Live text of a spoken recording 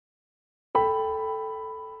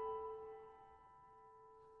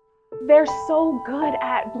They're so good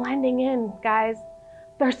at blending in, guys.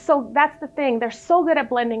 That's the thing, they're so good at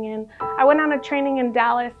blending in. I went on a training in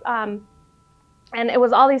Dallas, and it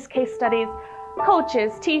was all these case studies,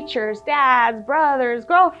 coaches, teachers, dads, brothers,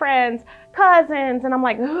 girlfriends, cousins, and I'm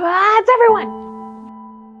like, it's everyone.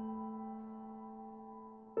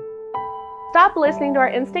 Stop listening to our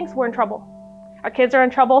instincts, we're in trouble. Our kids are in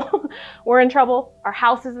trouble, we're in trouble, our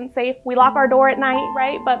house isn't safe, we lock our door at night,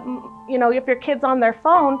 right? But you know, if your kid's on their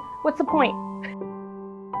phone, what's the point?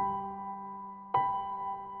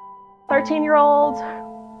 13-year-old,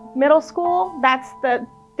 middle school, that's the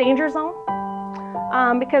danger zone,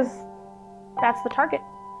 because that's the target.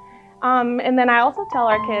 And then I also tell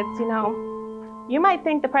our kids, you know, you might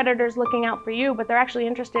think the predator's looking out for you, but they're actually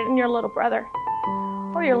interested in your little brother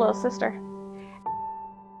or your little sister.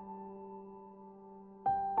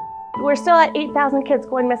 We're still at 8,000 kids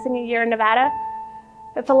going missing a year in Nevada.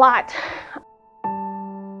 That's a lot.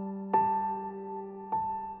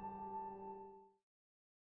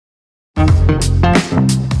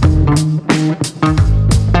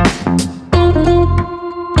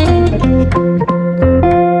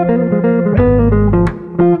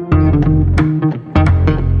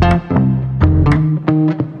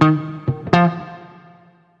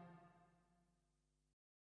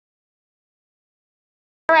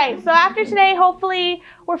 All right, so after today, hopefully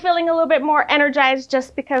we're feeling a little bit more energized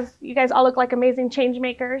just because you guys all look like amazing change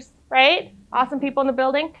makers, right? Awesome people in the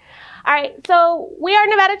building. All right, so we are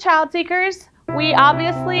Nevada Child Seekers. We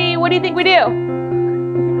obviously, what do you think we do?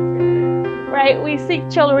 Right, we seek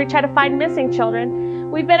children, we try to find missing children.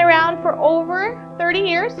 We've been around for over 30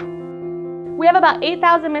 years. We have about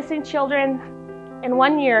 8,000 missing children in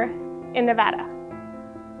 1 year in Nevada.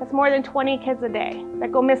 That's more than 20 kids a day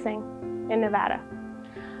that go missing in Nevada.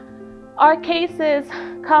 Our cases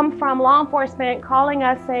come from law enforcement calling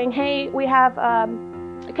us saying, hey, we have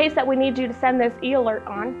a case that we need you to send this e-alert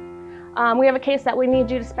on. We have a case that we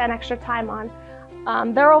need you to spend extra time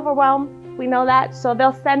on. They're overwhelmed, we know that, so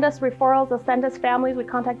they'll send us referrals, they'll send us families, we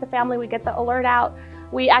contact the family, we get the alert out,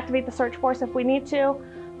 we activate the search force if we need to.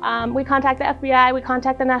 We contact the FBI, we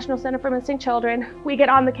contact the National Center for Missing Children, we get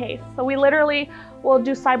on the case. So we literally will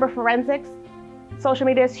do cyber forensics. Social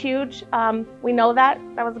media is huge. We know that.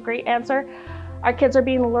 That was a great answer. Our kids are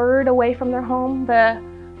being lured away from their home. The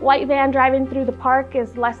white van driving through the park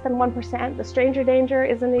is less than 1%. The stranger danger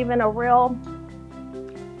isn't even a real,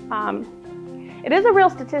 it is a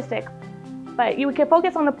real statistic, but you can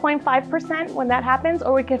focus on the 0.5% when that happens,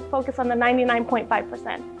 or we could focus on the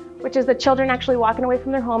 99.5%, which is the children actually walking away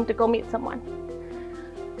from their home to go meet someone.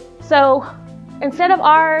 So instead of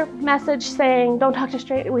our message saying, don't talk to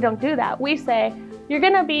strangers, we don't do that. We say, you're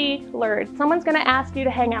gonna be lured. Someone's gonna ask you to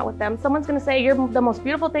hang out with them. Someone's gonna say you're the most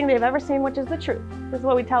beautiful thing they've ever seen, which is the truth. This is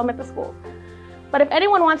what we tell them at the schools. But if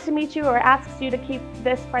anyone wants to meet you or asks you to keep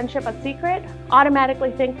this friendship a secret,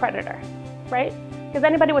 automatically think predator, right? Because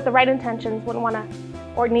anybody with the right intentions wouldn't wanna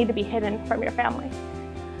or need to be hidden from your family.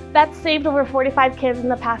 That's saved over 45 kids in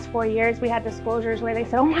the past 4 years. We had disclosures where they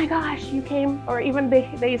said, oh my gosh, you came, or even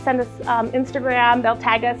they send us Instagram, they'll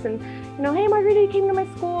tag us and, you know, hey Margarita, you came to my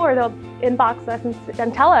school, or they'll inbox us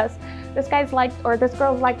and tell us, this guy's liked, or this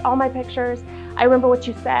girl's liked all my pictures. I remember what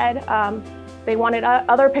you said. They wanted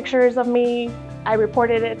other pictures of me. I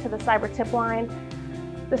reported it to the cyber tip line.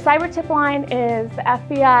 The cyber tip line is the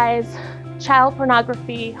FBI's child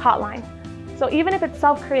pornography hotline. So even if it's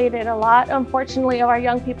self-created, a lot, unfortunately, of our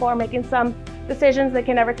young people are making some decisions they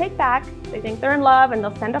can never take back. They think they're in love and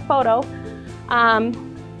they'll send a photo.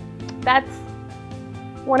 That's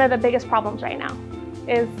one of the biggest problems right now,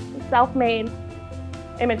 is self-made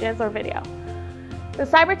images or video. The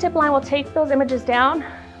cyber tip line will take those images down.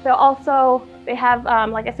 They have,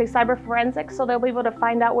 like I say, cyber forensics, so they'll be able to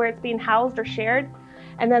find out where it's being housed or shared.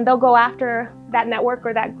 And then they'll go after that network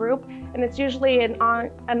or that group. And it's usually an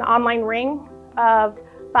online ring of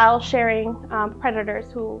file sharing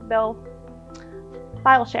predators who they'll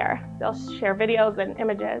file share. They'll share videos and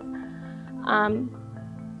images.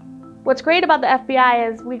 What's great about the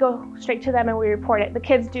FBI is we go straight to them and we report it. The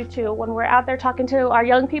kids do too. When we're out there talking to our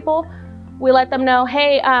young people, we let them know,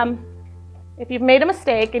 hey, if you've made a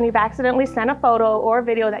mistake and you've accidentally sent a photo or a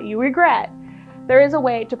video that you regret, there is a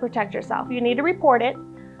way to protect yourself. You need to report it.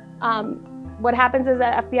 What happens is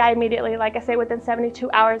that FBI immediately, like I say, within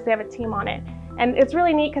 72 hours, they have a team on it. And it's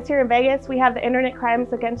really neat because here in Vegas, we have the Internet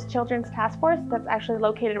Crimes Against Children's Task Force that's actually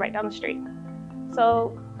located right down the street.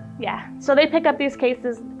 So yeah, so they pick up these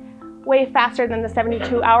cases way faster than the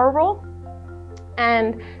 72-hour rule.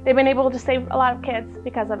 And they've been able to save a lot of kids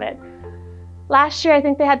because of it. Last year, I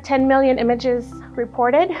think they had 10 million images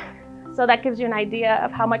reported. So that gives you an idea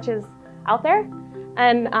of how much is out there.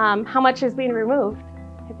 and how much is being removed,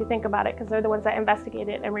 if you think about it, because they're the ones that investigate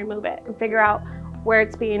it and remove it and figure out where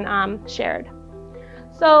it's being shared.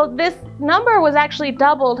 So this number was actually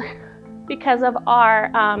doubled because of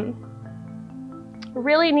our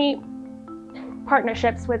really neat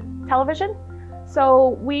partnerships with television.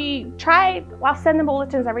 So we try, I'll send them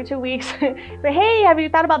bulletins every 2 weeks, say, hey, have you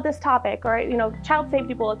thought about this topic? Or, child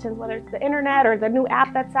safety bulletins, whether it's the internet or the new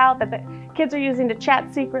app that's out that the kids are using to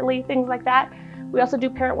chat secretly, things like that. We also do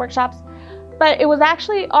parent workshops. But it was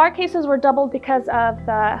actually, our cases were doubled because of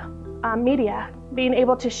the media being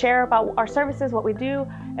able to share about our services, what we do,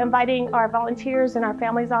 inviting our volunteers and our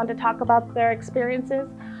families on to talk about their experiences,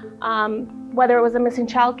 whether it was a missing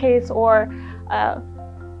child case or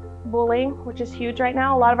bullying, which is huge right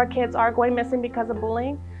now. A lot of our kids are going missing because of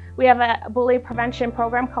bullying. We have a bully prevention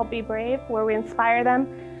program called Be Brave, where we inspire them.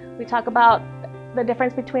 We talk about the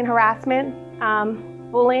difference between harassment,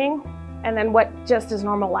 bullying, and then what just is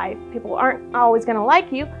normal life. People aren't always going to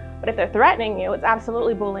like you, but if they're threatening you, it's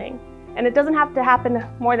absolutely bullying. And it doesn't have to happen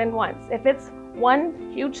more than once. If it's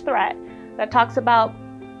one huge threat that talks about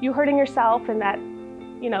you hurting yourself and that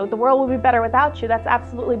the world will be better without you, that's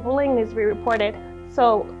absolutely bullying, needs to be reported.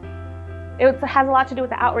 So it has a lot to do with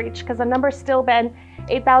the outreach, because the number's still been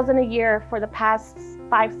 8,000 a year for the past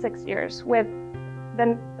 5-6 years with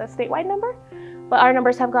the statewide number. But our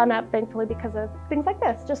numbers have gone up, thankfully, because of things like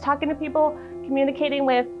this. Just talking to people, communicating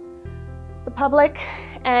with the public,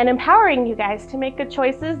 and empowering you guys to make good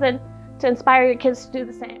choices and to inspire your kids to do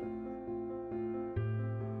the same.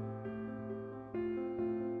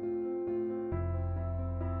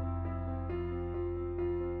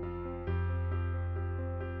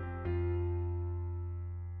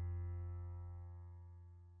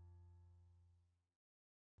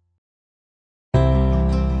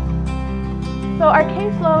 So our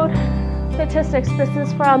caseload statistics, this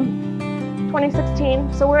is from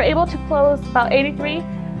 2016. So we're able to close about 83.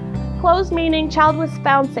 Closed meaning child was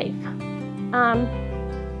found safe.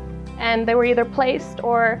 And they were either placed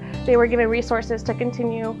or they were given resources to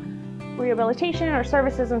continue rehabilitation or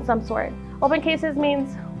services in some sort. Open cases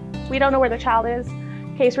means we don't know where the child is.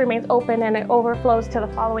 Case remains open and it overflows to the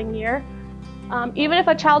following year. Even if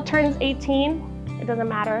a child turns 18, it doesn't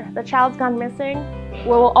matter. The child's gone missing. We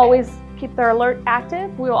will always keep their alert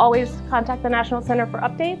active. We will always contact the National Center for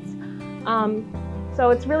updates. So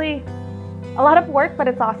it's really a lot of work, but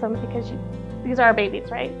it's awesome because these are our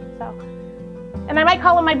babies, right? So, and I might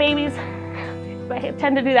call them my babies. I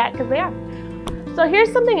tend to do that because they are. So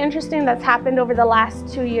here's something interesting that's happened over the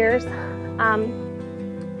last 2 years.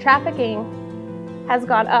 Trafficking has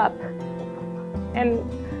gone up. And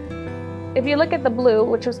if you look at the blue,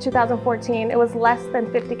 which was 2014, it was less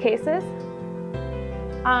than 50 cases.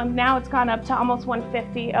 Now it's gone up to almost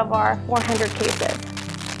 150 of our 400 cases.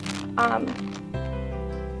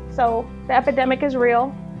 So the epidemic is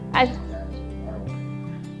real.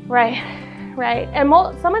 Right. And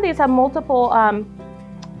some of these have multiple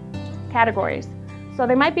categories. So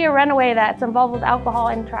they might be a runaway that's involved with alcohol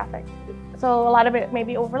and traffic. So a lot of it may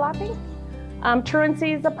be overlapping.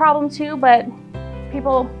 Truancy is a problem too, but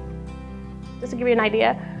people, just to give you an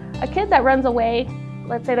idea, a kid that runs away,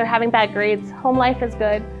 let's say they're having bad grades, home life is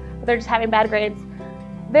good, but they're just having bad grades.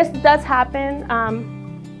 This does happen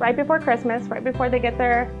right before Christmas, right before they get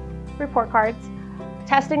their report cards.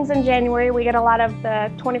 Testings in January, we get a lot of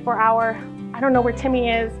the 24-hour, I don't know where Timmy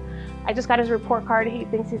is, I just got his report card, he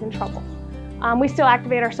thinks he's in trouble. We still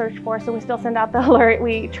activate our search force and we still send out the alert.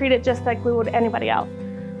 We treat it just like we would anybody else.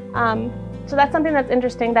 So that's something that's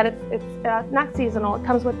interesting, that it's not seasonal, it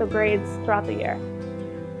comes with the grades throughout the year.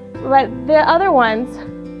 But the other ones,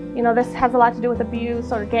 this has a lot to do with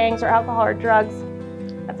abuse or gangs or alcohol or drugs.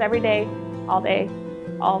 That's every day, all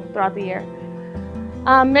throughout the year.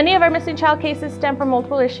 Many of our missing child cases stem from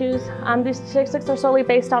multiple issues. These statistics are solely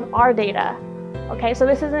based on our data. Okay, so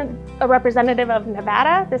this isn't a representative of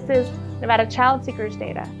Nevada. This is Nevada child seekers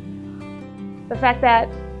data. The fact that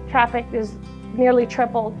traffic is nearly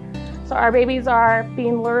tripled. So our babies are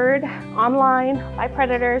being lured online by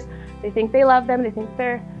predators. They think they love them. They think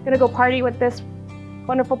they're gonna go party with this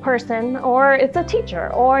wonderful person, or it's a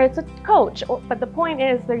teacher, or it's a coach. But the point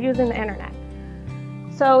is they're using the internet.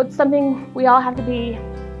 So it's something we all have to be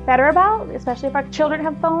better about, especially if our children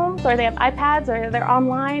have phones, or they have iPads, or they're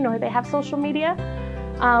online, or they have social media.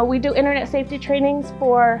 We do internet safety trainings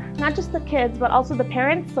for not just the kids, but also the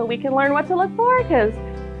parents, so we can learn what to look for, because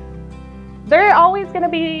there's always going to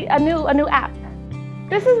be a new app.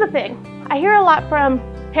 This is the thing. I hear a lot from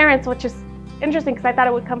parents, which is interesting because I thought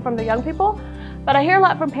it would come from the young people, but I hear a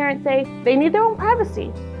lot from parents say they need their own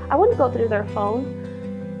privacy. I wouldn't go through their phone.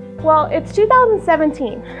 Well, it's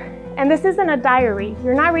 2017. And this isn't a diary.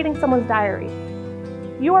 You're not reading someone's diary.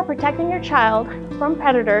 You are protecting your child from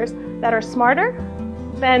predators that are smarter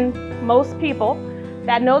than most people,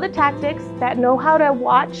 that know the tactics, that know how to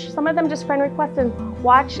watch. Some of them just friend request and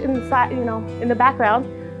watch inside, in the background.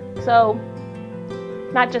 So,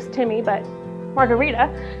 not just Timmy, but Margarita.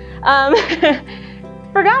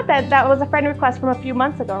 Forgot that was a friend request from a few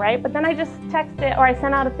months ago, right? But then I just texted or I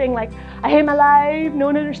sent out a thing like, I hate my life, no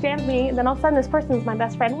one understands me. And then all of a sudden this person is my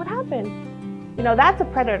best friend. What happened? That's a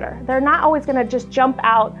predator. They're not always gonna just jump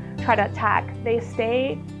out, try to attack. They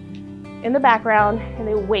stay in the background and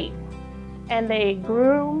they wait. And they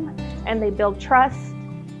groom and they build trust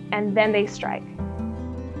and then they strike.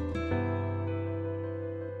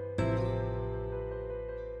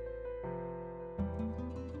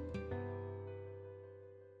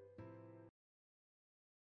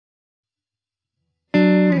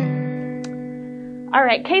 All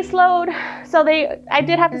right, caseload. So I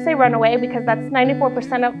did have to say runaway because that's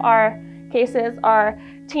 94% of our cases are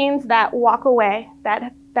teens that walk away,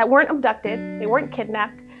 that weren't abducted, they weren't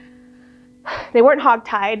kidnapped, they weren't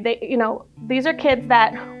hogtied. These are kids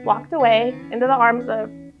that walked away into the arms of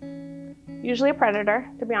usually a predator,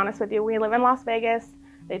 to be honest with you. We live in Las Vegas.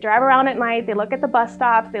 They drive around at night, they look at the bus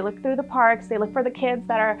stops, they look through the parks, they look for the kids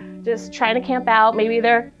that are just trying to camp out. Maybe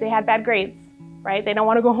they had bad grades, right? They don't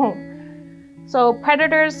want to go home. So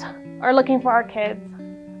predators are looking for our kids,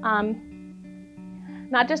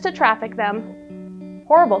 not just to traffic them,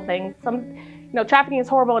 horrible things. Trafficking is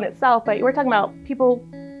horrible in itself, but we're talking about people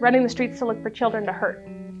running the streets to look for children to hurt,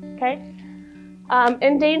 okay?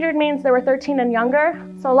 Endangered means they were 13 and younger.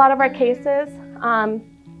 So a lot of our cases,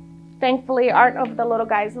 thankfully, aren't of the little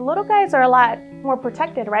guys. The little guys are a lot more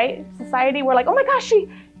protected, right? Society, we're like, oh my gosh,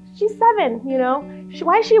 she's 7,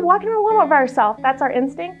 why is she walking around Walmart by herself? That's our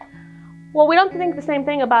instinct. Well, we don't think the same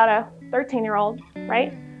thing about a 13-year-old,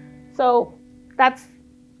 right? So that's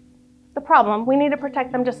the problem. We need to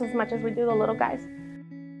protect them just as much as we do the little guys.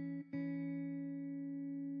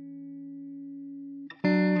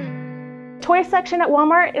 Toy section at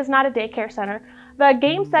Walmart is not a daycare center. The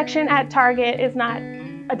game section at Target is not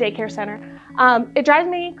a daycare center. It drives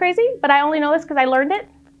me crazy, but I only know this because I learned it.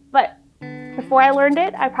 But before I learned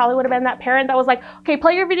it, I probably would have been that parent that was like, okay,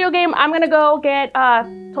 play your video game, I'm gonna go get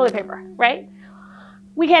toilet paper, right?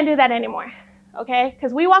 We can't do that anymore, okay?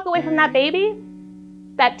 Because we walk away from that baby,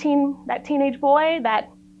 that teenage boy, that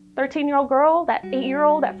 13-year-old girl, that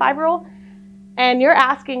 8-year-old, that 5-year-old, and you're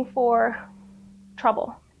asking for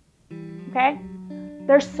trouble, okay?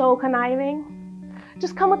 They're so conniving.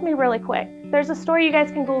 Just come with me really quick. There's a story, you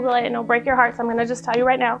guys can Google it and it'll break your heart, so I'm gonna just tell you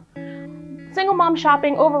right now. Single mom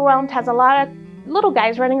shopping, overwhelmed, has a lot of little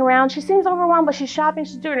guys running around. She seems overwhelmed, but she's shopping,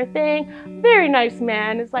 she's doing her thing. Very nice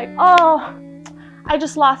man. It's like, oh, I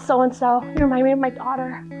just lost so-and-so. You remind me of my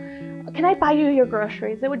daughter. Can I buy you your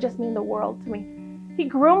groceries? It would just mean the world to me. He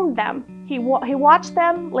groomed them. He watched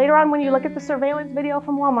them. Later on, when you look at the surveillance video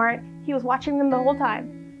from Walmart, he was watching them the whole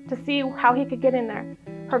time to see how he could get in there.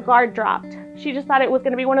 Her guard dropped. She just thought it was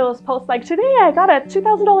going to be one of those posts like, today I got a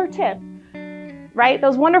 $2,000 tip. Right?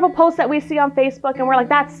 Those wonderful posts that we see on Facebook and we're like,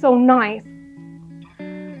 that's so nice.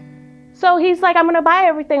 So he's like, I'm going to buy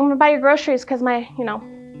everything. I'm going to buy your groceries because my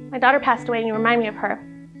daughter passed away and you remind me of her.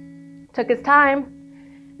 Took his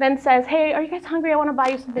time, then says, hey, are you guys hungry? I want to buy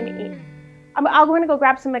you something to eat. I'm going to go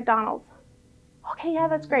grab some McDonald's. Okay, yeah,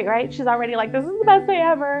 that's great, right? She's already like, this is the best day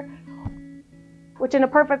ever. Which in a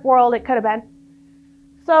perfect world, it could have been.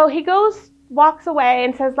 So he walks away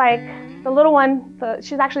and says like, the little one,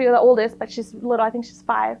 she's actually the oldest, but she's little, I think she's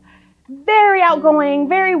 5. Very outgoing,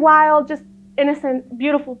 very wild, just innocent,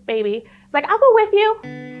 beautiful baby. It's like, I'll go with you.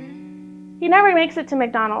 He never makes it to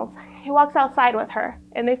McDonald's. He walks outside with her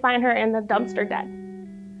and they find her in the dumpster dead.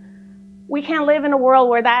 We can't live in a world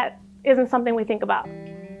where that isn't something we think about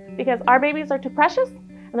because our babies are too precious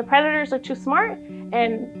and the predators are too smart,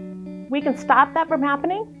 and we can stop that from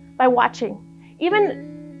happening by watching. Even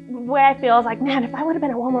the way I feel is like, man, if I would have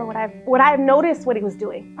been at Walmart, would I have noticed what he was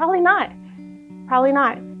doing? Probably not. Probably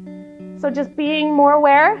not. So just being more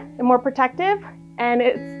aware and more protective,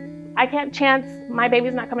 and I can't chance my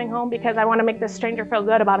baby's not coming home because I want to make this stranger feel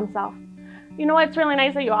good about himself. You know what? It's really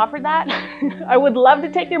nice that you offered that. I would love to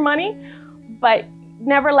take your money, but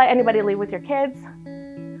never let anybody leave with your kids.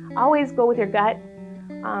 Always go with your gut,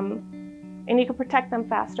 and you can protect them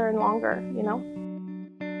faster and longer,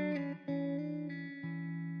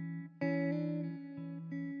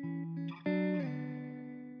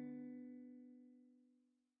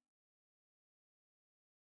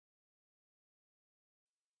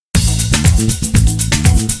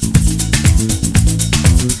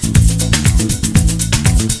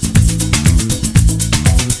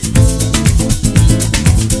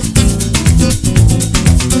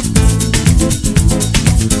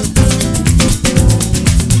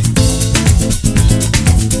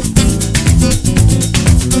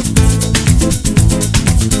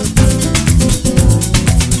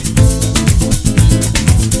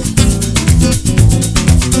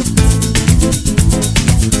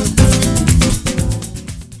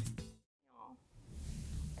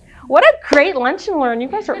 What a great lunch and learn. You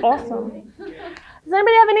guys are awesome. Does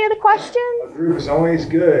anybody have any other questions? A group is only as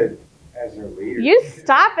good as their leader. You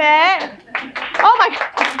stop it. Oh my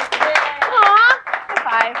God. Aw,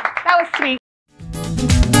 high five. That was sweet.